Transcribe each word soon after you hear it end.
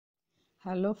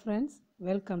Hello friends,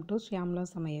 welcome to Shyamla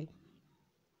சமையல்.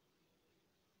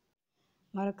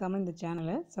 மறக்காம இந்த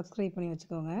சேனலை சப்ஸ்கிரைப் பண்ணி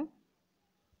வச்சுக்கோங்க.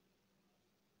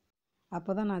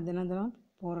 அப்பதான் நான் தினம்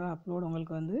போடுற அப்லோட்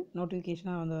உங்களுக்கு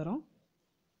நோட்டிஃபிகேஷனாக வரும்.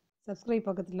 சப்ஸ்கிரைப்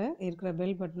பக்கத்தில் இருக்கிற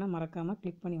பெல் பட்டனை மறக்காமல்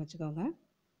கிளிக் பண்ணி வச்சுக்கோங்க.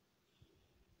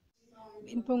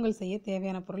 வெண்பொங்கல் செய்ய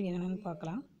தேவையான பொருள் என்னென்னு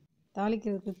பார்க்கலாம்.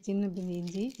 தாளிக்கிறதுக்கு சின்ன பிஞ்சு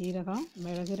இஞ்சி, ஜீரகம்,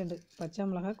 மிளகு, 2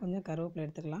 பச்சை மிளகாய், கொஞ்சம் கருவேப்பிலை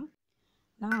எடுத்துக்கலாம்.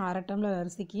 நான் 1/2 டம்ளர்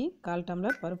அரிசிக்கு 1/4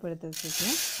 டம்ளர் பருப்பு எடுத்து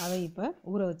வச்சுருக்கேன். அதை இப்போ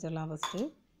ஊற வச்சிடலாம் ஃபஸ்ட்டு.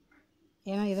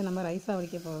 ஏன்னா இதை நம்ம ரைஸாக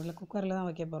வைக்க போகிறோம், இல்லை குக்கரில் தான்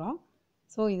வைக்க போகிறோம்.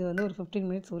 ஸோ இது ஒரு 15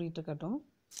 மினிட்ஸ் ஊறிட்டு இருக்கட்டும்.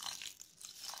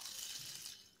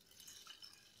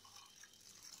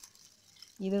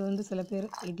 இதை சில பேர்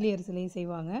இட்லி அரிசிலையும்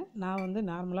செய்வாங்க.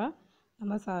 நான் நார்மலாக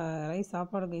நம்ம ரைஸ்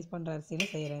சாப்பாடு பேஸ் பண்ணுற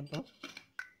அரிசியில் செய்கிறேன். இப்போ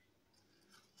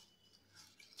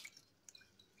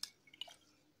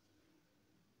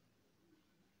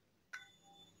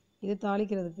இது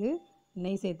தாளிக்கிறதுக்கு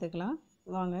நெய் சேர்த்துக்கலாம்.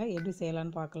 வாங்க எப்படி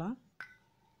செய்யலான்னு பார்க்கலாம்.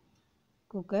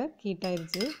 குக்கர் ஹீட்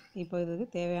ஆயிடுச்சு. இப்போ இதுக்கு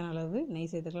தேவையான அளவு நெய்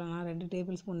சேர்த்துக்கலாம். நான் 2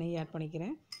 டேபிள் ஸ்பூன் நெய் ஆட்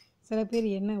பண்ணிக்கிறேன். சில பேர்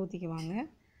எண்ணெய் ஊற்றிக்குவாங்க.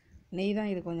 நெய்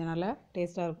தான் இது கொஞ்சம் நல்லா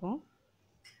டேஸ்ட்டாக இருக்கும்.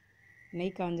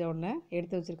 நெய் காஞ்ச உடனே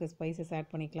எடுத்து வச்சுருக்க ஸ்பைசஸ்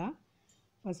ஆட் பண்ணிக்கலாம்.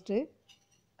 ஃபஸ்ட்டு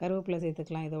கருவேப்பிலை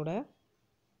சேர்த்துக்கலாம். இதோட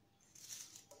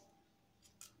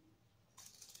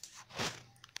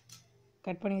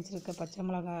கட் பண்ணி வச்சுருக்க பச்சை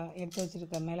மிளகாய், எடுத்து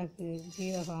வச்சுருக்க மிளகு,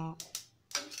 ஜீரகம்,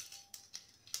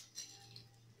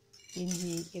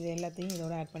 இஞ்சி, இது எல்லாத்தையும்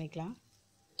இதோட ஆட் பண்ணிக்கலாம்.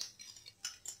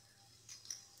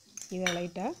 இதை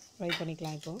லைட்டாக ஃப்ரை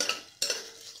பண்ணிக்கலாம்.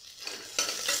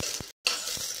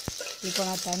 இப்போ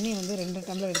நான் தண்ணி 2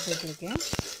 டம்ளர் எடுத்து வச்சுருக்கேன்.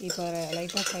 இப்போ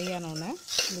லைட்டாக ஃப்ரை ஆனோடனே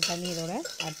இந்த தண்ணி இதோட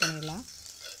ஆட் பண்ணிடலாம்.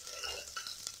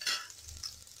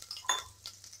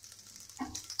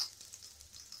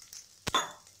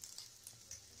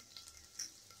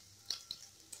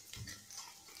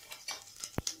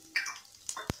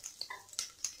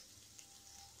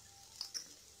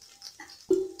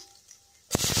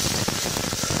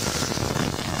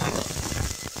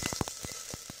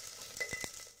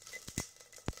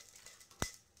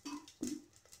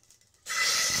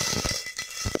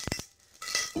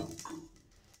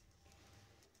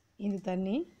 இந்த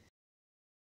தண்ணி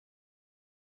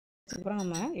அப்புறம்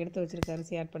நம்ம எடுத்து வச்சுருக்க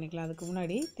அரிசி ஆட் பண்ணிக்கலாம். அதுக்கு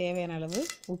முன்னாடி தேவையான அளவு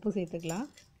உப்பு சேர்த்துக்கலாம்.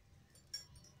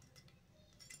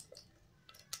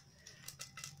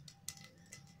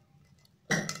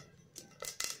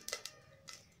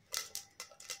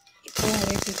 இப்போ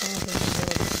ஒரே சீக்கிரம்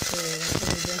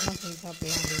வித்தியாசமாக செஞ்சு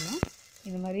சாப்பிடலாம். அப்படின்னா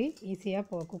இந்த மாதிரி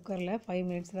ஈஸியாக குக்கரில் 5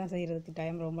 மினிட்ஸ் தான் செய்கிறதுக்கு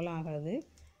டைம், ரொம்பலாம் ஆகாது.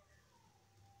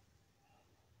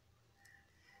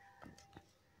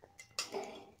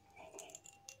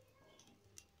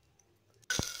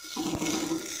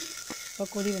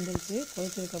 இப்போ கொதி வந்துருச்சு.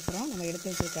 கொதிச்சதுக்கப்புறம் நம்ம எடுத்து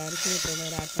வச்சுருக்க அரிசியை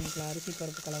இதோட ஆட் பண்ணிக்கலாம். அரிசி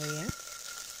பருப்பு கலவையை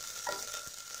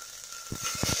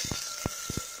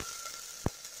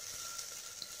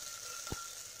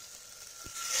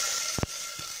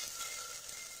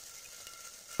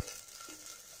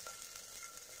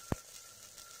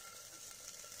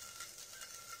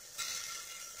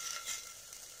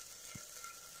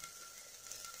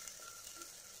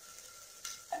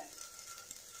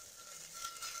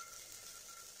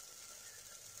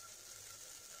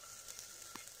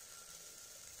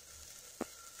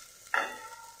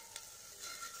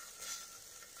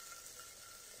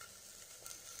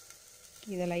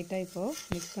இதை லைட்டாக இப்போது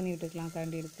மிக்ஸ் பண்ணி விட்டுக்கலாம்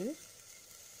கரண்டி எடுத்து.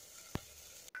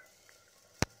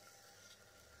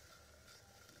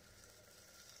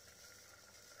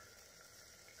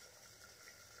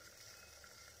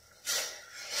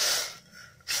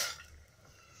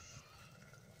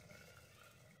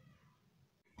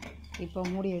 இப்போ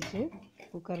மூடி வச்சு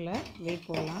குக்கரில் வெயிட்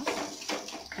போடலாம்.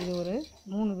 இது ஒரு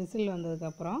 3 விசில்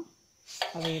வந்ததுக்கப்புறம்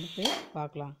அதை எடுத்து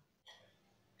பார்க்கலாம்.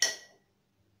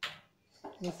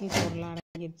 விசில் போடலாம்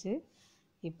அடங்கிடுச்சு.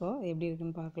 இப்போது எப்படி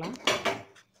இருக்குன்னு பார்க்கலாம்.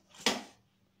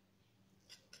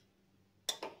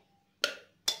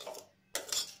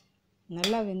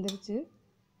 நல்லா வெந்துருச்சு.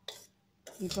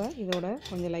 இப்போ இதோட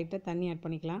கொஞ்சம் லைட்டாக தண்ணி ஆட்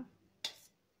பண்ணிக்கலாம்.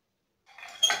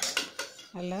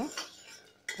 நல்லா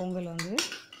பொங்கல்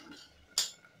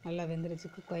நல்லா வெந்துருச்சு,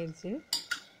 குக் ஆயிடுச்சு.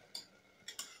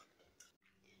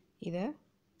 இதை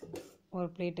ஒரு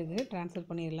பிளேட்டுக்கு ட்ரான்ஸ்ஃபர்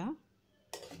பண்ணிடலாம்.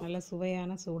 நல்ல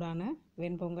சுவையான சூடான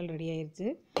வெண்பொங்கல் ரெடி ஆயிடுச்சு.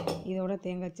 இதோட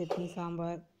தேங்காய் சட்னி,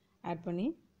 சாம்பார் ஆட் பண்ணி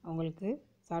உங்களுக்கு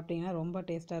சாப்பிட்டிங்கன்னா ரொம்ப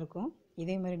டேஸ்ட்டாக இருக்கும்.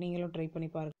 இதே மாதிரி நீங்களும் ட்ரை பண்ணி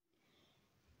பாருங்கள்.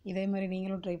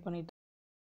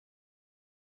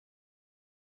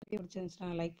 பிடிச்சிருந்துச்சுன்னா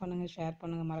லைக் பண்ணுங்கள், ஷேர்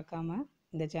பண்ணுங்கள். மறக்காமல்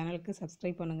இந்த சேனலுக்கு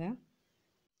சப்ஸ்கிரைப் பண்ணுங்கள்.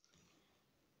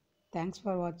 தேங்க்ஸ்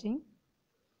ஃபார் வாட்சிங்.